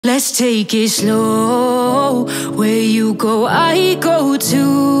Let's take it slow. Where you go, I go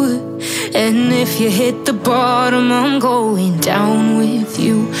too. And if you hit the bottom, I'm going down with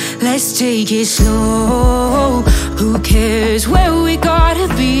you. Let's take it slow. Who cares where we gotta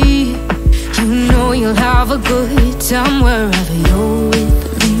be? You know you'll have a good time wherever you're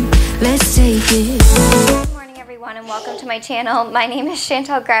with me. Let's take it. Good morning, everyone, and welcome to my channel. My name is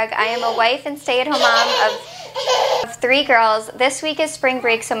Chantelgreig. I am a wife and stay-at-home mom of 3 girls. This week is spring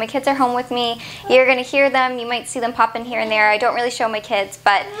break, so my kids are home with me. You're gonna hear them. You might see them pop in here and there. I don't really show my kids,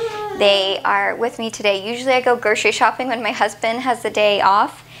 but they are with me today. Usually I go grocery shopping when my husband has the day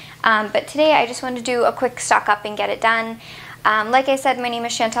off, but today I just wanted to do a quick stock up and get it done. Like I said, my name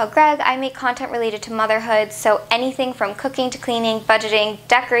is Chantelgreig. I make content related to motherhood, so anything from cooking to cleaning, budgeting,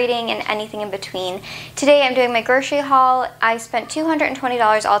 decorating, and anything in between. Today I'm doing my grocery haul. I spent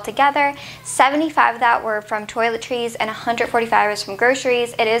 $220 altogether. 75 of that were from toiletries and 145 was from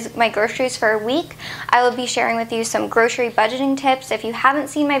groceries. It is my groceries for a week. I will be sharing with you some grocery budgeting tips. If you haven't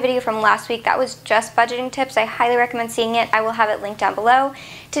seen my video from last week, that was just budgeting tips. I highly recommend seeing it. I will have it linked down below.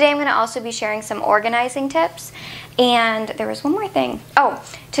 Today I'm going to also be sharing some organizing tips. And there was one more thing. Oh,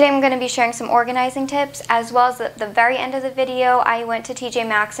 today I'm going to be sharing some organizing tips, as well as at the very end of the video I went to TJ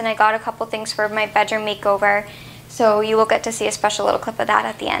Maxx and I got a couple things for my bedroom makeover. So you will get to see a special little clip of that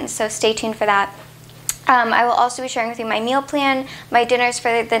at the end, so stay tuned for that. I will also be sharing with you my meal plan, my dinners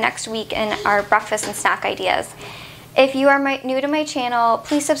for the next week, and our breakfast and snack ideas. If you are new to my channel,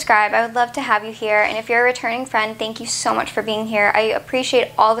 please subscribe. I would love to have you here. And if you're a returning friend, thank you so much for being here. I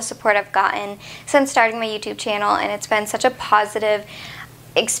appreciate all the support I've gotten since starting my YouTube channel, and it's been such a positive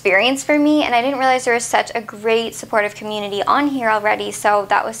experience for me, and I didn't realize there was such a great supportive community on here already, so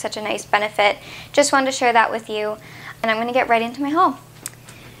that was such a nice benefit. Just wanted to share that with you, and I'm going to get right into my haul.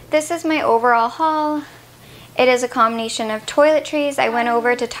 This is my overall haul. It is a combination of toiletries. I went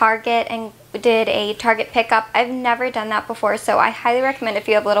over to Target and did a Target pickup. I've never done that before, so I highly recommend, if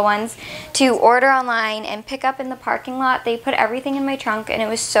you have little ones, to order online and pick up in the parking lot. They put everything in my trunk, and it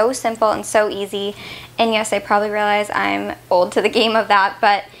was so simple and so easy. And yes, I probably realize I'm old to the game of that,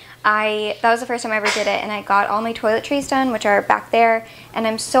 but that was the first time I ever did it, and I got all my toiletries done, which are back there, and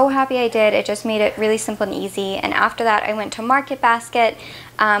I'm so happy I did. It just made it really simple and easy. And after that, I went to Market Basket.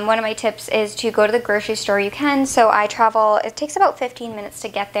 One of my tips is to go to the grocery store you can. So I travel, it takes about 15 minutes to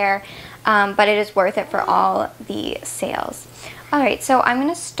get there, but it is worth it for all the sales. Alright, so I'm going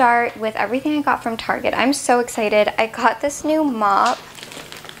to start with everything I got from Target. I'm so excited. I got this new mop.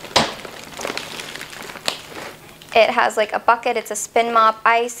 It has like a bucket, it's a spin mop.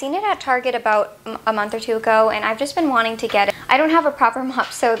 I seen it at Target about a month or two ago, and I've just been wanting to get it. I don't have a proper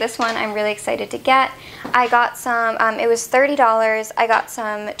mop, so this one I'm really excited to get. I got some, it was $30. I got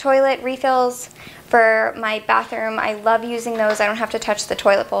some toilet refills for my bathroom. I love using those. I don't have to touch the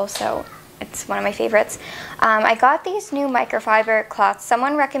toilet bowl, so it's one of my favorites. I got these new microfiber cloths.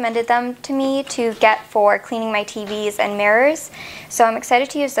 Someone recommended them to me to get for cleaning my TVs and mirrors, so I'm excited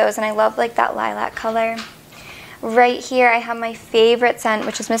to use those, and I love like that lilac color. Right here I have my favorite scent,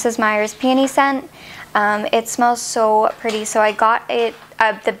 which is Mrs. Meyer's Peony Scent. It smells so pretty, so I got it,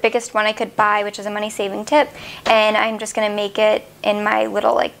 the biggest one I could buy, which is a money-saving tip, and I'm just going to make it in my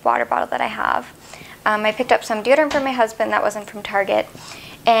little like water bottle that I have. I picked up some deodorant for my husband that wasn't from Target.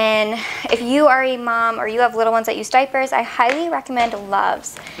 And if you are a mom or you have little ones that use diapers, I highly recommend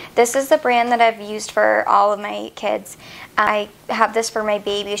Love's. This is the brand that I've used for all of my kids. I have this for my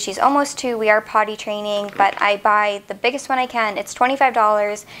baby. She's almost 2. We are potty training, but I buy the biggest one I can. It's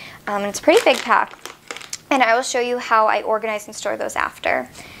 $25, and it's a pretty big pack. And I will show you how I organize and store those after.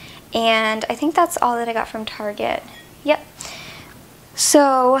 And I think that's all that I got from Target. Yep.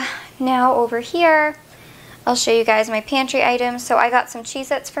 So now over here, I'll show you guys my pantry items. So I got some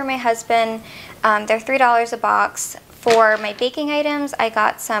Cheez-Its for my husband. They're $3 a box. For my baking items, I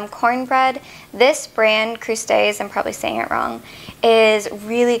got some cornbread. This brand, Crustays, I'm probably saying it wrong, is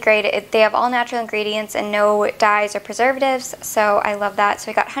really great. They have all natural ingredients and no dyes or preservatives, so I love that. So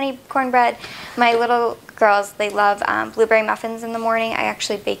I got honey cornbread. My little girls, they love blueberry muffins in the morning. I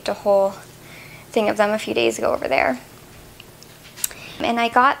actually baked a whole thing of them a few days ago over there. And I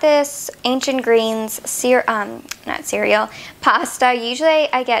got this Ancient Greens not cereal, pasta.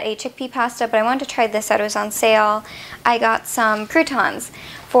 Usually I get a chickpea pasta, but I wanted to try this out. It was on sale. I got some croutons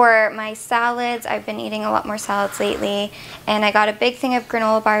for my salads. I've been eating a lot more salads lately. And I got a big thing of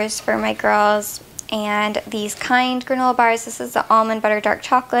granola bars for my girls. And these Kind granola bars. This is the almond butter dark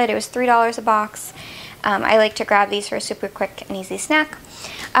chocolate. It was $3 a box. I like to grab these for a super quick and easy snack.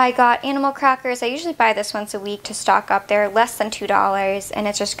 I got animal crackers. I usually buy this once a week to stock up. They're less than $2, and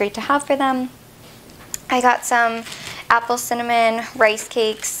it's just great to have for them. I got some apple cinnamon rice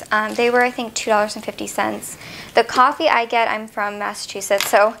cakes. They were, I think, $2.50. The coffee I get, I'm from Massachusetts,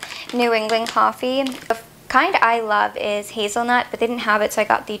 so New England coffee. The kind I love is hazelnut, but they didn't have it, so I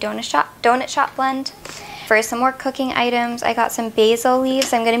got the donut shop blend. For some more cooking items, I got some basil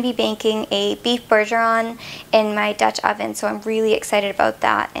leaves. I'm going to be baking a beef bourguignon in my Dutch oven, so I'm really excited about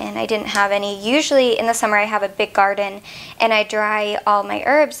that. And I didn't have any. Usually in the summer I have a big garden and I dry all my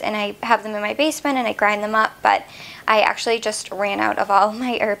herbs and I have them in my basement and I grind them up, but I actually just ran out of all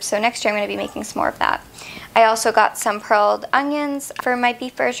my herbs, so next year I'm going to be making some more of that. I also got some pearled onions for my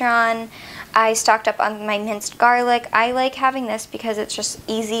beef bourguignon. I stocked up on my minced garlic. I like having this because it's just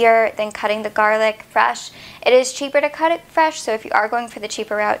easier than cutting the garlic fresh. It is cheaper to cut it fresh, so if you are going for the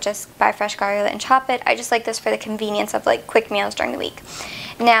cheaper route, just buy fresh garlic and chop it. I just like this for the convenience of like quick meals during the week.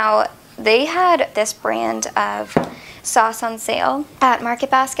 Now, they had this brand of sauce on sale at Market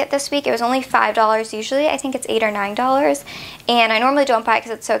Basket this week. It was only $5. Usually I think it's $8 or $9, and I normally don't buy it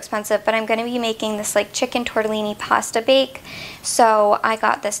because it's so expensive, but I'm going to be making this like chicken tortellini pasta bake, so I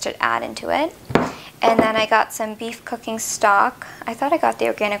got this to add into it. And then I got some beef cooking stock. I thought I got the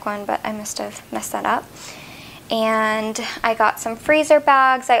organic one, but I must have messed that up. And I got some freezer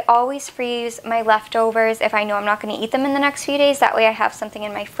bags. I always freeze my leftovers if I know I'm not going to eat them in the next few days. That way I have something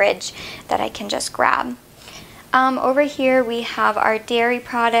in my fridge that I can just grab. Over here we have our dairy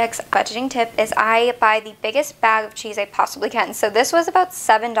products. Budgeting tip is I buy the biggest bag of cheese I possibly can. So this was about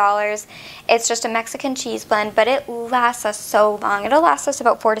 $7. It's just a Mexican cheese blend, but it lasts us so long. It'll last us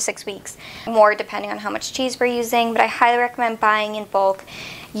about 4 to 6 weeks, more depending on how much cheese we're using, but I highly recommend buying in bulk.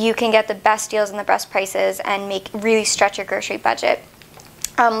 You can get the best deals and the best prices and really stretch your grocery budget.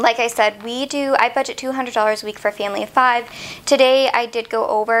 Like I said, I budget $200 a week for a family of 5. Today I did go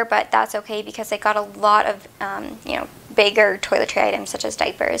over, but that's okay because I got a lot of, bigger toiletry items such as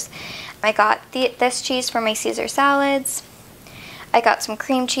diapers. I got this cheese for my Caesar salads. I got some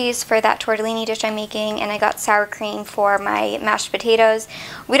cream cheese for that tortellini dish I'm making, and I got sour cream for my mashed potatoes.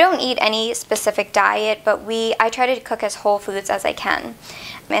 We don't eat any specific diet, but I try to cook as whole foods as I can,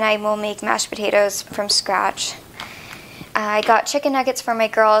 and I will make mashed potatoes from scratch. I got chicken nuggets for my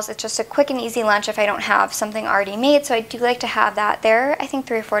girls. It's just a quick and easy lunch if I don't have something already made, so I do like to have that. They're, I think,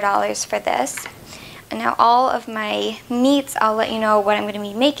 $3 or $4 for this. And now all of my meats, I'll let you know what I'm going to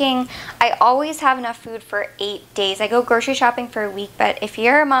be making. I always have enough food for 8 days. I go grocery shopping for a week, but if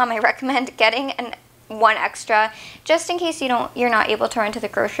you're a mom, I recommend getting one extra just in case you're not able to run to the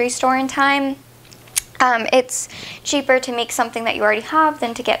grocery store in time. It's cheaper to make something that you already have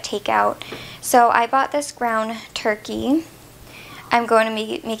than to get takeout. So I bought this ground turkey. I'm going to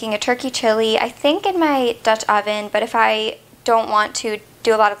be making a turkey chili, I think in my Dutch oven, but if I don't want to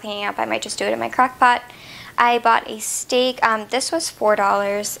do a lot of cleaning up, I might just do it in my crock pot. I bought a steak. This was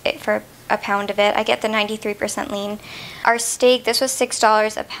 $4 for a pound of it. I get the 93% lean. Our steak, this was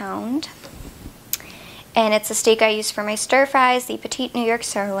 $6 a pound. And it's a steak I use for my stir fries, the Petite New York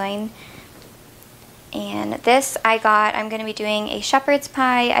sirloin. And this I'm going to be doing a shepherd's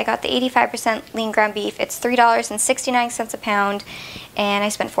pie. I got the 85% lean ground beef. It's $3.69 a pound, and I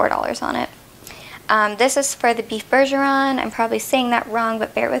spent $4 on it. This is for the beef bourguignon. I'm probably saying that wrong,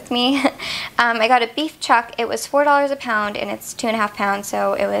 but bear with me. I got a beef chuck. It was $4 a pound, and it's 2.5 pounds,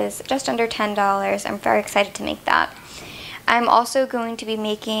 so it was just under $10. I'm very excited to make that. I'm also going to be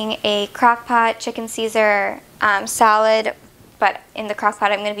making a crock pot chicken Caesar salad, but in the crock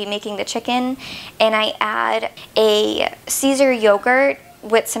pot I'm going to be making the chicken, and I add a Caesar yogurt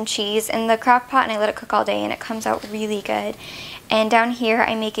with some cheese in the crock pot and I let it cook all day, and it comes out really good. And down here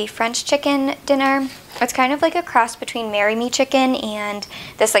I make a French chicken dinner. It's kind of like a cross between Marry Me chicken and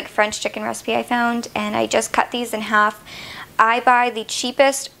this like French chicken recipe I found, and I just cut these in half. I buy the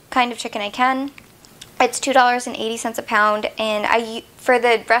cheapest kind of chicken I can. It's $2.80 a pound, and for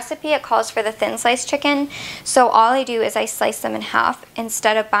the recipe it calls for the thin sliced chicken, so all I do is I slice them in half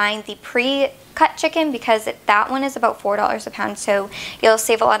instead of buying the pre-cut chicken, because that one is about $4 a pound, so you'll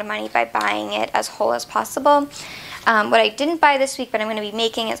save a lot of money by buying it as whole as possible. What I didn't buy this week but I'm going to be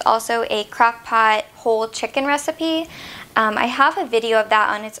making is also a crock pot whole chicken recipe. I have a video of that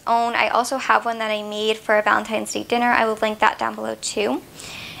on its own. I also have one that I made for a Valentine's Day dinner. I will link that down below too.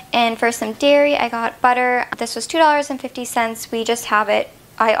 And for some dairy, I got butter. This was $2.50. We just have it.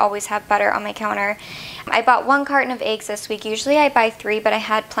 I always have butter on my counter. I bought 1 carton of eggs this week. Usually I buy 3, but I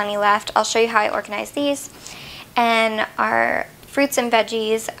had plenty left. I'll show you how I organize these. And our fruits and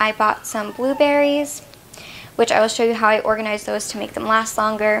veggies, I bought some blueberries. which I will show you how I organize those to make them last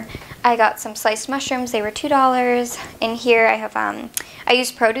longer. I got some sliced mushrooms. They were $2. In here I have, I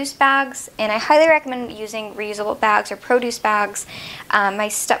use produce bags, and I highly recommend using reusable bags or produce bags. My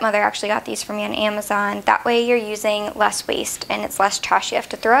stepmother actually got these for me on Amazon. That way you're using less waste and it's less trash you have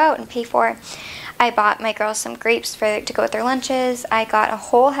to throw out and pay for. I bought my girls some grapes to go with their lunches. I got a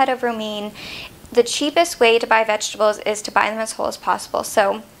whole head of romaine. The cheapest way to buy vegetables is to buy them as whole as possible.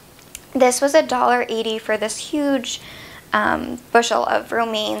 So this was $1.80 for this huge bushel of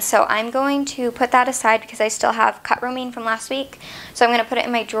romaine. So I'm going to put that aside because I still have cut romaine from last week. So I'm going to put it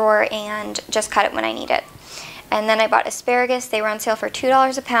in my drawer and just cut it when I need it. And then I bought asparagus. They were on sale for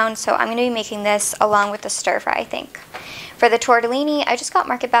 $2 a pound. So I'm going to be making this along with the stir fry, I think. For the tortellini, I just got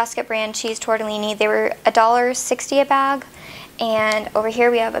Market Basket brand cheese tortellini. They were $1.60 a bag. And over here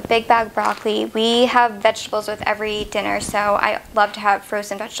we have a big bag broccoli. We have vegetables with every dinner, so I love to have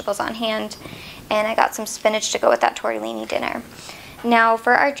frozen vegetables on hand. And I got some spinach to go with that tortellini dinner. Now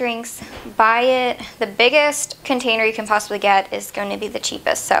for our drinks, buy it. The biggest container you can possibly get is going to be the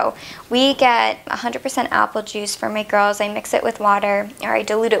cheapest. So we get 100% apple juice for my girls. I mix it with water, or I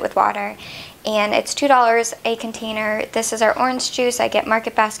dilute it with water. And it's $2 a container. This is our orange juice. I get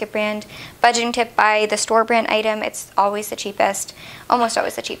Market Basket brand. Budgeting tip, buy the store brand item. It's always the cheapest, almost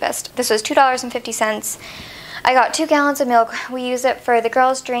always the cheapest. This was $2.50. I got 2 gallons of milk. We use it for the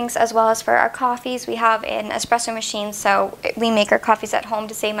girls' drinks as well as for our coffees. We have an espresso machine, so we make our coffees at home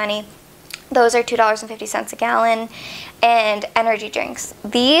to save money. Those are $2.50 a gallon. And energy drinks.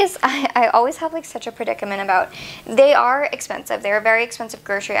 These, I always have like such a predicament about. They are expensive. They're a very expensive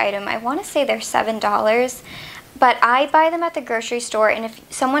grocery item. I want to say they're $7. But I buy them at the grocery store, and if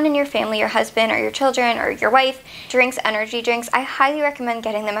someone in your family, your husband or your children or your wife drinks energy drinks, I highly recommend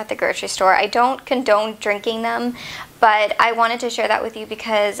getting them at the grocery store. I don't condone drinking them, but I wanted to share that with you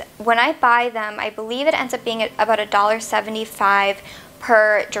because when I buy them, I believe it ends up being about $1.75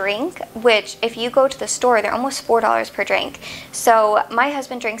 per drink, which if you go to the store, they're almost $4 per drink. So my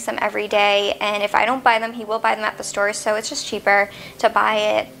husband drinks them every day, and if I don't buy them, he will buy them at the store, so it's just cheaper to buy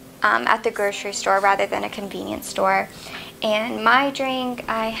it at the grocery store rather than a convenience store. And my drink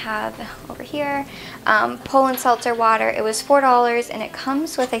I have over here, Poland seltzer water. It was $4 and it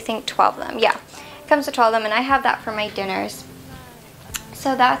comes with I think 12 of them. Yeah, it comes with 12 of them, and I have that for my dinners.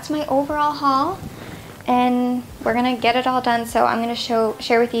 So that's my overall haul, and we're gonna get it all done. So I'm gonna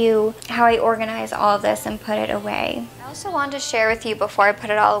share with you how I organize all of this and put it away. I also wanted to share with you before I put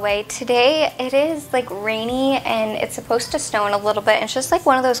it all away. Today it is like rainy and it's supposed to snow in a little bit. It's just like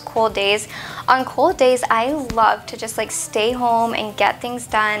one of those cold days. On cold days, I love to just like stay home and get things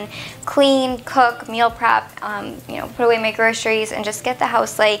done, clean, cook, meal prep, you know, put away my groceries and just get the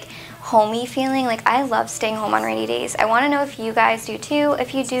house like homey feeling. Like I love staying home on rainy days. I want to know if you guys do too.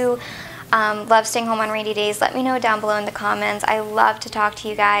 If you do love staying home on rainy days, let me know down below in the comments. I love to talk to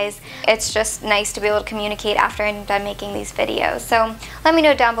you guys. It's just nice to be able to communicate after I'm done making these videos. So let me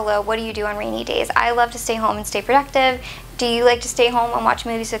know down below, what do you do on rainy days? I love to stay home and stay productive. Do you like to stay home and watch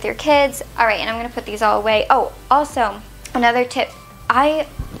movies with your kids? Alright, and I'm going to put these all away. Oh, also, another tip. I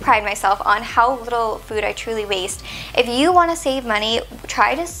pride myself on how little food I truly waste. If you want to save money,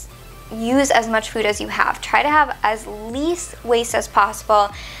 try to use as much food as you have. Try to have as least waste as possible.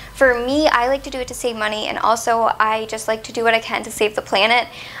 For me, I like to do it to save money, and also I just like to do what I can to save the planet.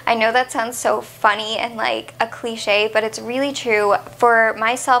 I know that sounds so funny and like a cliche, but it's really true. For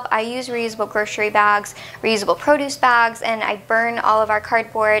myself, I use reusable grocery bags, reusable produce bags, and I burn all of our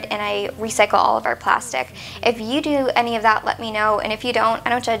cardboard and I recycle all of our plastic. If you do any of that, let me know, and if you don't, I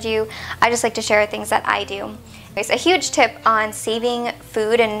don't judge you. I just like to share things that I do. A huge tip on saving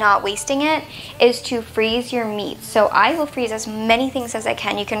food and not wasting it is to freeze your meat. So I will freeze as many things as I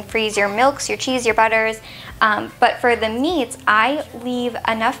can. You can freeze your milks, your cheese, your butters, but for the meats, I leave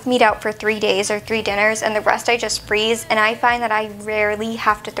enough meat out for 3 days or 3 dinners, and the rest I just freeze, and I find that I rarely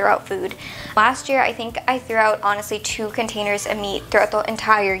have to throw out food. Last year, I think I threw out honestly 2 containers of meat throughout the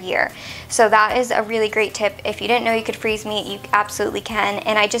entire year. So that is a really great tip. If you didn't know you could freeze meat, you absolutely can.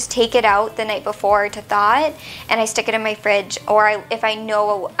 And I just take it out the night before to thaw it, and I stick it in my fridge. Or if I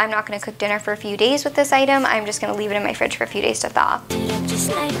know I'm not going to cook dinner for a few days with this item, I'm just going to leave it in my fridge for a few days to thaw.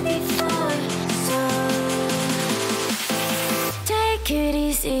 Just like before, so take it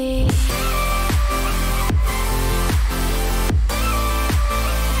easy.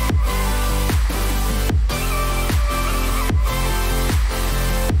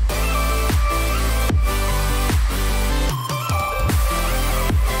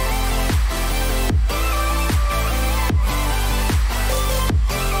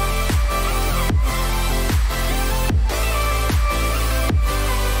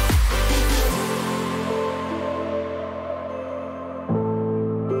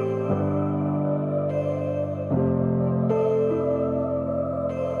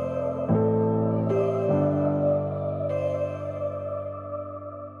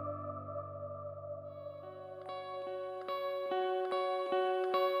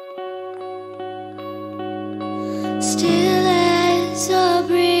 still as a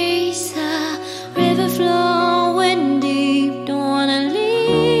breeze, a river flowing deep. Don't wanna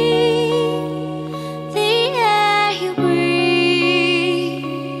leave the air you breathe.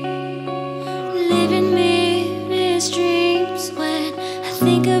 Living mirrors dreams when I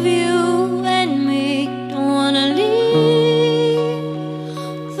think of you and me. Don't wanna leave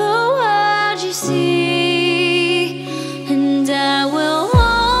the world you see, and I will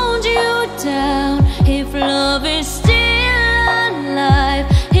hold you down if love is still alive.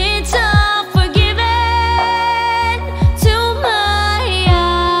 It's all forgiven to my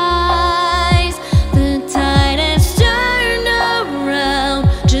eyes. The tide has turned around.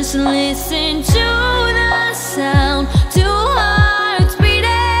 Just listen to the sound. Two hearts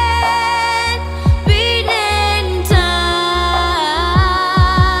beating, beating time.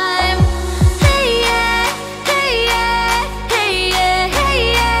 Hey yeah, hey yeah, hey yeah, hey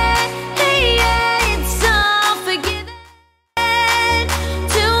yeah, hey yeah. It's all forgiven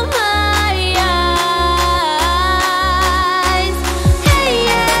to my eyes. Hey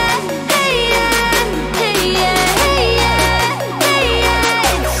yeah, hey yeah, hey yeah, hey yeah, hey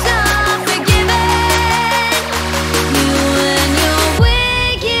yeah. It's all forgiven. You and your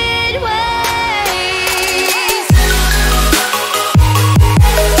wicked ways.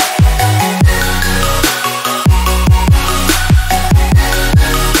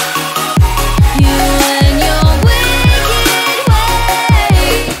 You and your wicked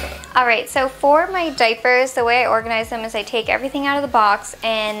ways. Alright, so for my diapers, the way I organize them is I take everything out of the box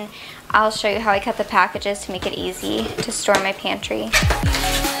and I'll show you how I cut the packages to make it easy to store in my pantry.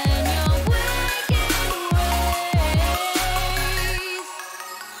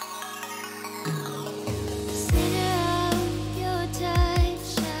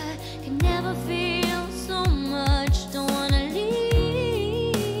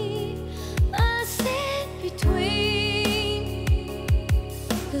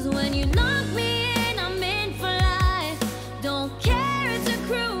 When you lock me in, I'm in for life. Don't care, it's a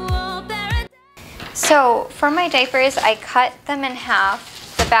cruel paradise. So for my diapers, I cut them in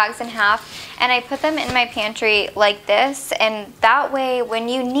half, the bags in half, and I put them in my pantry like this, and that way when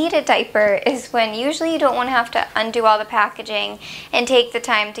you need a diaper is when usually you don't want to have to undo all the packaging and take the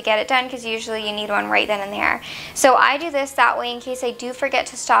time to get it done, because usually you need one right then and there. So I do this that way in case I do forget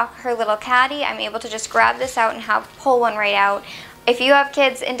to stock her little caddy. I'm able to just grab this out and pull one right out. If you have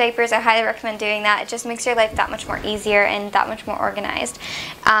kids in diapers, I highly recommend doing that. It just makes your life that much more easier and that much more organized.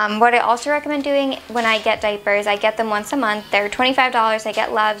 What I also recommend doing when I get diapers, I get them once a month. They're $25. I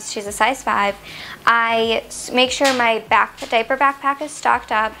get Love's. She's a size 5. I make sure my diaper backpack is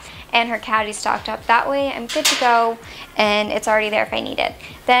stocked up and her caddy's stocked up. That way I'm good to go and it's already there if I need it.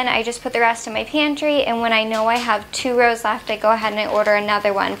 Then I just put the rest in my pantry, and when I know I have 2 rows left, I go ahead and I order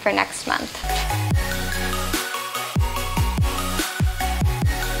another one for next month.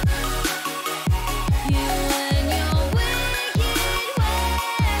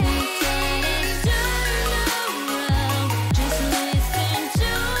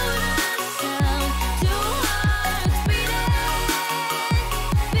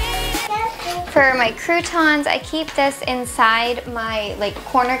 For my croutons, I keep this inside my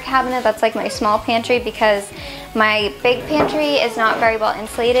corner cabinet. That's like my small pantry, because my big pantry is not very well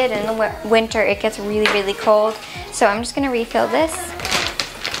insulated. In the winter it gets really, really cold. So I'm just gonna refill this.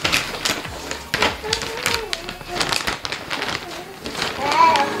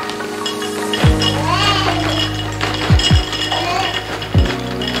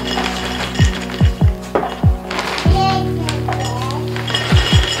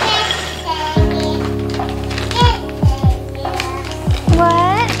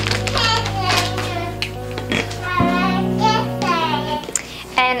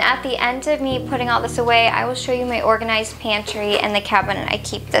 At the end of me putting all this away, I will show you my organized pantry and the cabinet I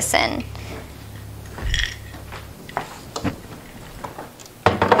keep this in.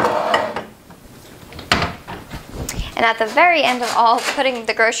 And at the very end of all putting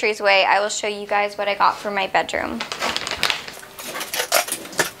the groceries away, I will show you guys what I got for my bedroom.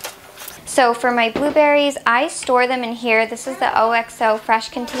 So for my blueberries, I store them in here. This is the OXO fresh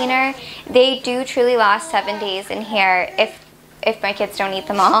container. They do truly last 7 days in here if my kids don't eat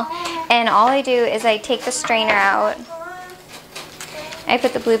them all. And all I do is I take the strainer out, I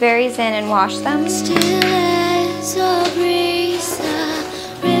put the blueberries in and wash them. Still as a breeze, a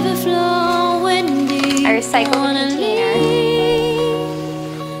river flowing deep. I recycle the container.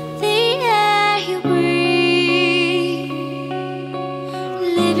 The air you breathe,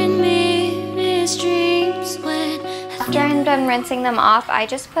 living mirrors dreams when After I'm done done rinsing them off, I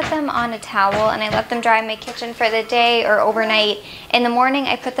just put them on a towel and I let them dry in my kitchen for the day or overnight. In the morning,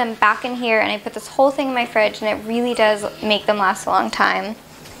 I put them back in here and I put this whole thing in my fridge, and it really does make them last a long time.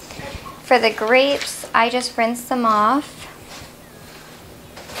 For the grapes, I just rinse them off.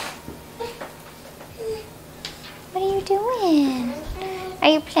 What are you doing? Are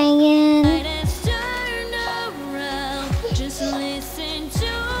you playing?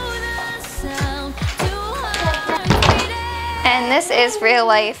 And this is real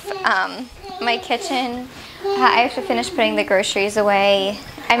life. My kitchen, I have to finish putting the groceries away.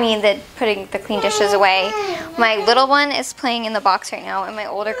 I mean, putting the clean dishes away. My little one is playing in the box right now, and my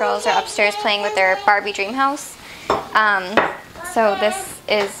older girls are upstairs playing with their Barbie dream house. So this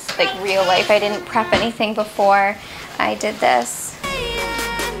is like real life. I didn't prep anything before I did this.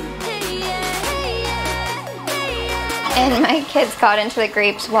 And my kids got into the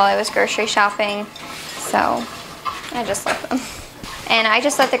grapes while I was grocery shopping, so I just left them. And I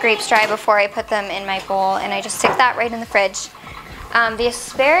just let the grapes dry before I put them in my bowl, and I just stick that right in the fridge. The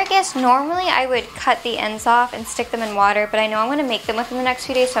asparagus, normally I would cut the ends off and stick them in water, but I know I'm going to make them within the next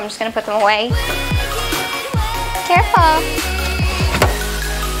few days, so I'm just going to put them away. Careful!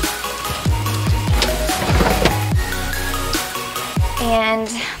 And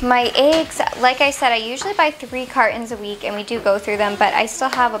my eggs, like I said, I usually buy 3 cartons a week, and we do go through them, but I still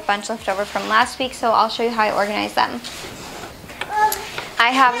have a bunch left over from last week, so I'll show you how I organize them. I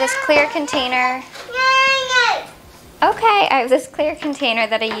have this clear container. Okay, I have this clear container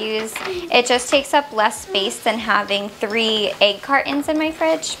that I use. It just takes up less space than having 3 egg cartons in my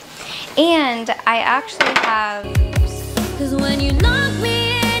fridge. And I actually have... 'Cause when you knock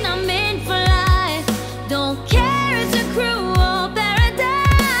me in, I'm in for life. Don't care, it's a cruel paradise.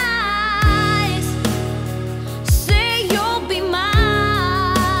 Say you'll be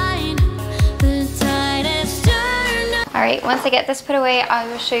mine. The tide has turned. Alright, once I get this put away, I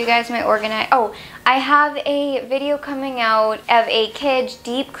will show you guys my organize. Oh, I have a video coming out of a kids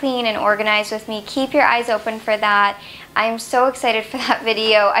deep clean and organize with me. Keep your eyes open for that. I'm so excited for that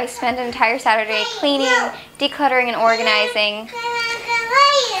video. I spent an entire Saturday cleaning, decluttering, and organizing.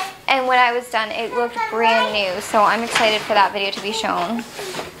 And when I was done, it looked brand new. So I'm excited for that video to be shown.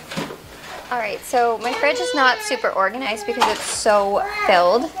 Alright, so my fridge is not super organized because it's so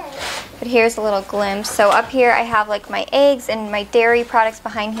filled. But here's a little glimpse. So up here I have like my eggs and my dairy products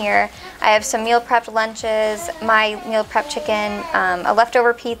behind here. I have some meal prepped lunches, my meal prep chicken, a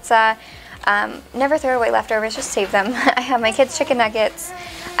leftover pizza. Never throw away leftovers, just save them. I have my kids' chicken nuggets.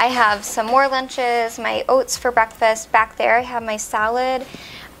 I have some more lunches, my oats for breakfast. Back there I have my salad.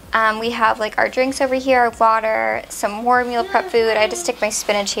 We have like our drinks over here, our water, some more meal prep food. I just stick my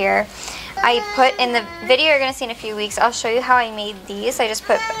spinach here. I put in the video you're going to see in a few weeks, I'll show you how I made these. I just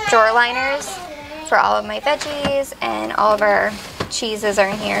put drawer liners for all of my veggies, and all of our cheeses are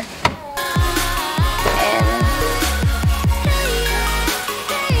in here. And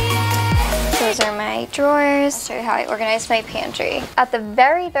those are my drawers. Show you how I organize my pantry. At the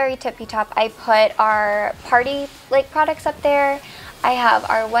very, very tippy top, I put our party products up there. I have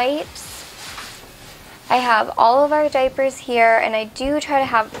our wipes. I have all of our diapers here, and I do try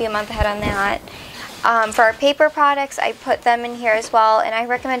to be a month ahead on that. For our paper products, I put them in here as well, and I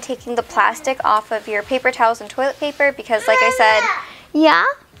recommend taking the plastic off of your paper towels and toilet paper because, like I said, yeah?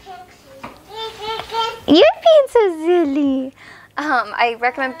 You're being so silly. I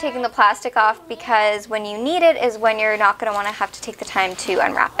recommend taking the plastic off because when you need it is when you're not going to want to have to take the time to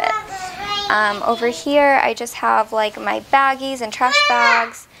unwrap it. Over here, I just have like my baggies and trash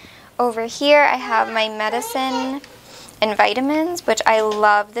bags. Over here, I have my medicine and vitamins, which I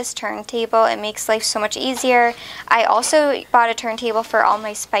love this turntable. It makes life so much easier. I also bought a turntable for all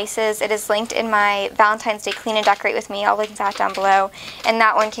my spices. It is linked in my Valentine's Day Clean and Decorate With Me. I'll link that down below. And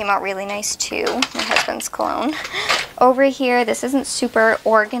that one came out really nice too. My husband's cologne. Over here, this isn't super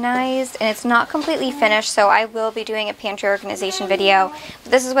organized and it's not completely finished, so I will be doing a pantry organization video.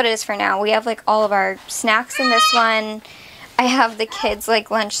 But this is what it is for now. We have like all of our snacks in this one. I have the kids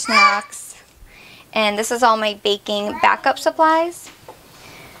like lunch snacks. And this is all my baking backup supplies.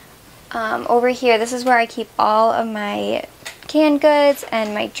 Over here, this is where I keep all of my canned goods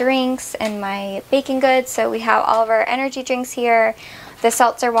and my drinks and my baking goods. So we have all of our energy drinks here, the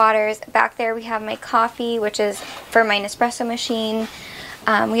seltzer waters. Back there we have my coffee, which is for my Nespresso machine.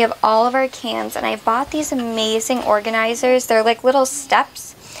 We have all of our cans, and I bought these amazing organizers. They're like little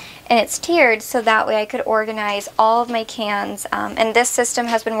steps. And it's tiered so that way I could organize all of my cans. And this system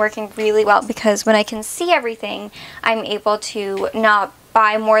has been working really well because when I can see everything, I'm able to not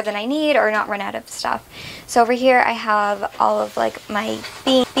buy more than I need or not run out of stuff. So over here I have all of like my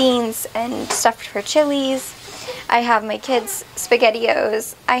beans and stuff for chilies. I have my kids'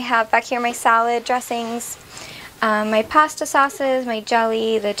 SpaghettiOs. I have back here my salad dressings, my pasta sauces, my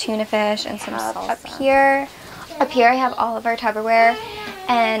jelly, the tuna fish, and some salsa. Up here I have all of our Tupperware.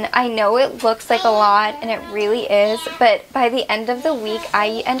 And I know it looks like a lot, and it really is, but by the end of the week,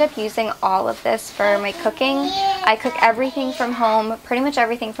 I end up using all of this for my cooking. I cook everything from home, pretty much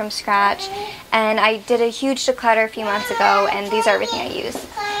everything from scratch, and I did a huge declutter a few months ago, and these are everything I use.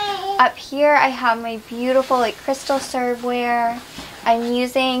 Up here, I have my beautiful like crystal serveware. I'm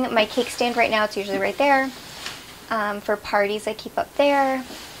using my cake stand right now. It's usually right there. For parties, I keep up there.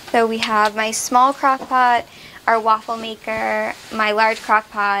 So we have my small crock pot, our waffle maker, my large crock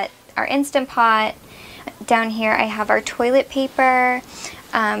pot, our Instant Pot. Down here I have our toilet paper.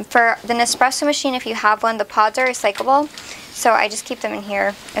 For the Nespresso machine, if you have one, the pods are recyclable, so I just keep them in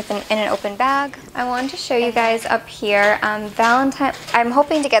here in an open bag. I wanted to show you guys up here, I'm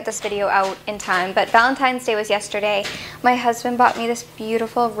hoping to get this video out in time, but Valentine's Day was yesterday. My husband bought me this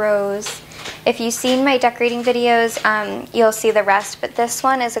beautiful rose. If you've seen my decorating videos, you'll see the rest, but this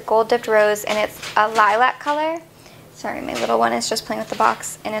one is a gold dipped rose, and it's a lilac color. Sorry, my little one is just playing with the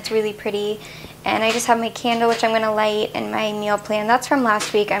box, and it's really pretty. And I just have my candle, which I'm going to light, and my meal plan. That's from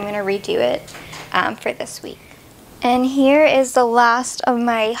last week. I'm going to redo it for this week. And here is the last of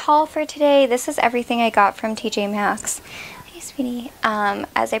my haul for today. This is everything I got from TJ Maxx. Hey, sweetie.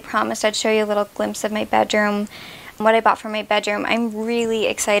 As I promised, I'd show you a little glimpse of my bedroom. What I bought for my bedroom. I'm really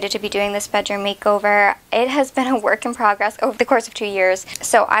excited to be doing this bedroom makeover. It has been a work in progress over the course of 2 years,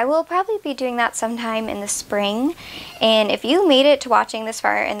 so I will probably be doing that sometime in the spring. And if you made it to watching this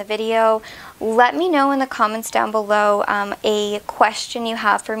far in the video, let me know in the comments down below a question you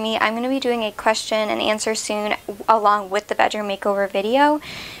have for me. I'm going to be doing a question and answer soon along with the bedroom makeover video.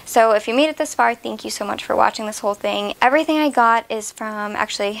 So if you made it this far, thank you so much for watching this whole thing. Everything I got is from,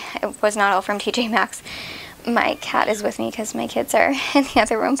 actually, it was not all from TJ Maxx. My cat is with me because my kids are in the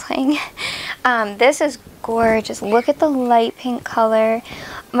other room playing. This is gorgeous. Look at the light pink color.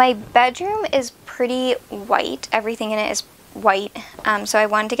 My bedroom is pretty white. Everything in it is white. So I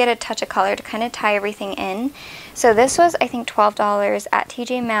wanted to get a touch of color to kind of tie everything in. So this was, I think, $12 at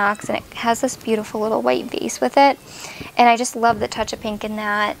TJ Maxx, and it has this beautiful little white base with it. And I just love the touch of pink in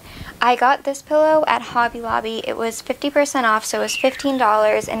that. I got this pillow at Hobby Lobby. It was 50% off, so it was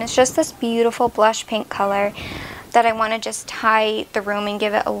 $15, and it's just this beautiful blush pink color that I want to just tie the room and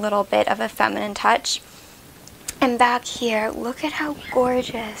give it a little bit of a feminine touch. And back here, look at how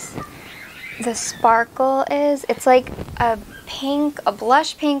gorgeous the sparkle is. It's like a pink, a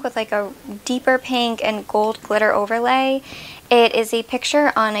blush pink with like a deeper pink and gold glitter overlay. It is a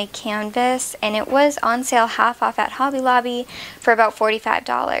picture on a canvas, and it was on sale half off at Hobby Lobby for about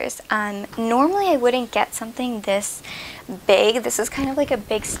 $45. Normally I wouldn't get something this big. This is kind of like a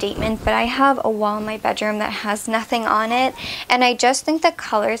big statement, but I have a wall in my bedroom that has nothing on it, and I just think the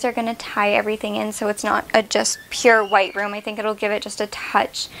colors are going to tie everything in so it's not a just pure white room. I think it'll give it just a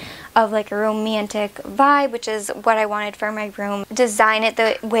touch of like a romantic vibe, which is what I wanted for my room. Design it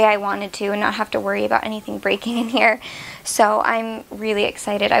the way I wanted to and not have to worry about anything breaking in here. So I'm really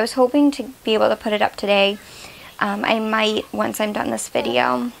excited. I was hoping to be able to put it up today. I might once I'm done this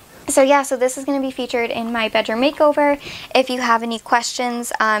video. So yeah, so this is going to be featured in my bedroom makeover. If you have any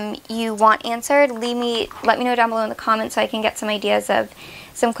questions you want answered, let me know down below in the comments so I can get some ideas of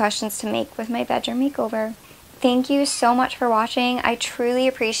some questions to make with my bedroom makeover. Thank you so much for watching. I truly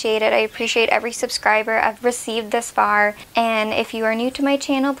appreciate it. I appreciate every subscriber I've received this far. And if you are new to my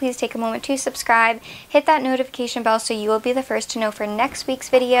channel, please take a moment to subscribe. Hit that notification bell so you will be the first to know for next week's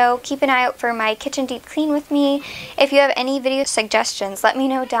video. Keep an eye out for my kitchen deep clean with me. If you have any video suggestions, let me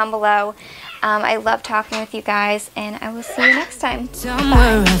know down below. I love talking with you guys, and I will see you next time.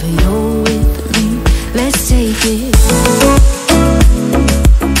 Bye. Let's take it.